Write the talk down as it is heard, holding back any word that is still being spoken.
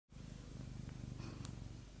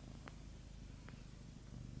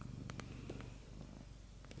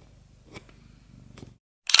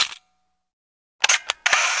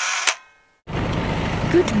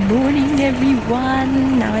Good morning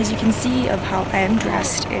everyone. Now as you can see of how I am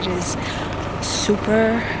dressed, it is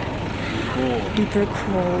super duper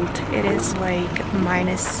cold. It is like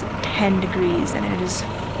minus 10 degrees and it is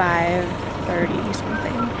 5:30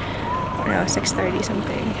 something. Or no, 6:30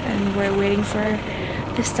 something. And we're waiting for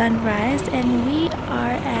the sunrise and we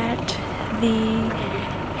are at the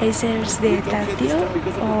Geysers de Tatio,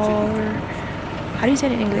 or how do you say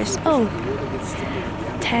it in English? Oh,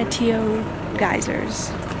 Tatio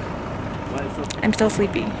Geysers. I'm still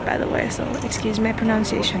sleepy, by the way, so excuse my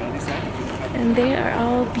pronunciation. And they are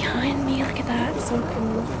all behind me. Look at that. So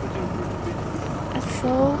cool. That's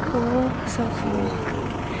so cool. So cool.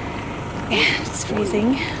 And it's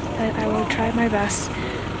freezing, but I will try my best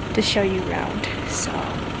to show you around. So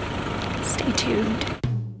stay tuned.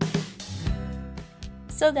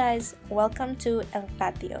 So guys, welcome to El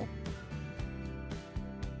Tatio.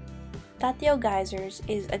 Tatio Geysers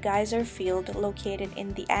is a geyser field located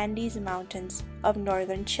in the Andes Mountains of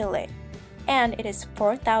northern Chile, and it is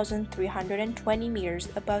 4,320 meters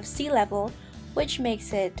above sea level, which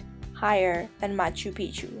makes it higher than Machu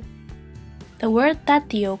Picchu. The word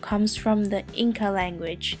Tatio comes from the Inca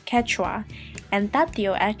language, Quechua, and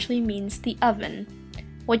Tatio actually means the oven,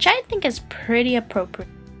 which I think is pretty appropriate.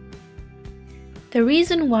 The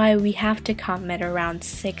reason why we have to come at around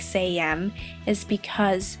 6 a.m. is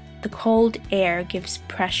because the cold air gives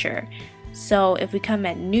pressure, so if we come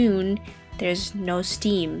at noon, there's no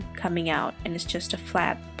steam coming out and it's just a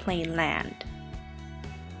flat, plain land.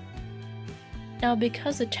 Now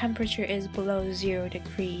because the temperature is below 0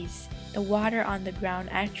 degrees, the water on the ground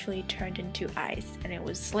actually turned into ice, and it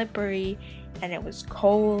was slippery, and it was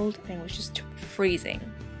cold, and it was just freezing.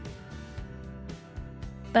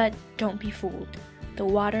 But don't be fooled. The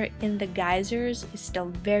water in the geysers is still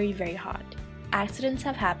very, very hot. Accidents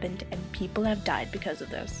have happened and people have died because of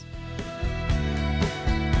this.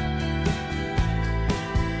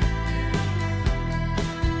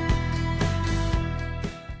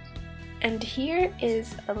 And here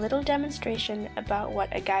is a little demonstration about what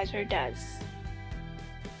a geyser does.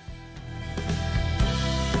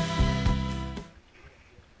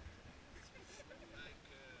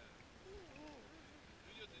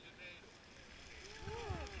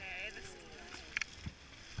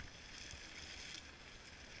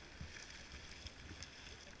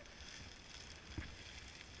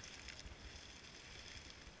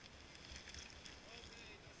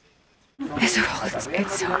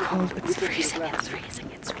 It's so cold, it's freezing, it's freezing,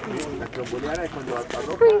 it's freezing. It's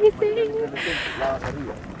freezing.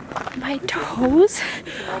 My toes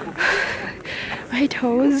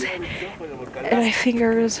and my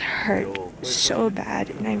fingers hurt so bad,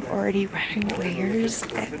 and I'm already wearing layers,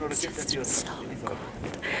 and it's just so cold.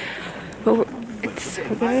 But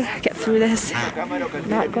we're gonna get through this. I'm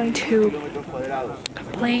not going to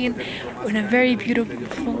complain. We're in a very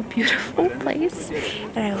beautiful, beautiful place,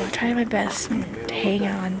 and I will try my best to hang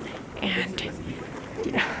on and,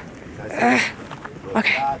 you know,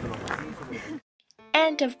 okay.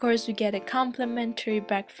 And of course we get a complimentary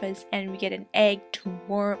breakfast and we get an egg to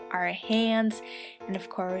warm our hands, and of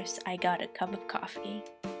course I got a cup of coffee.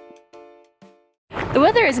 The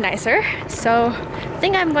weather is nicer, so I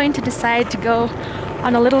think I'm going to decide to go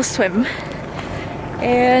on a little swim,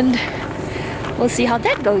 and we'll see how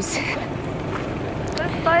that goes.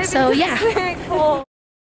 So yeah. Cool.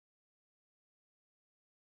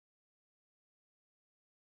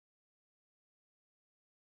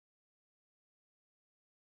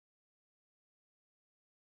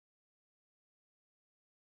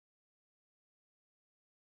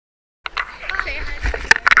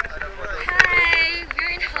 Hi, we're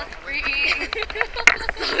in hot spring.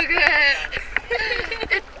 So good.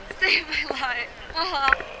 It saved my life.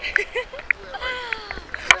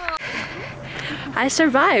 I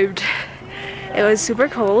survived. It was super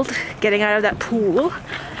cold getting out of that pool,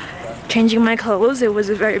 changing my clothes. It was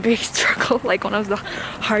a very big struggle, like one of the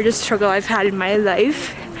hardest struggle I've had in my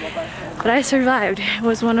life. But I survived. It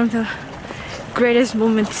was one of the greatest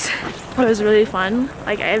moments. It was really fun.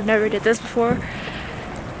 Like, I've never did this before,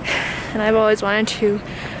 and I've always wanted to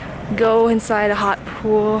go inside a hot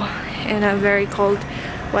pool in a very cold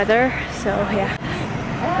weather. So yeah,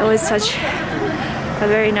 it was such a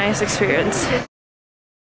very nice experience.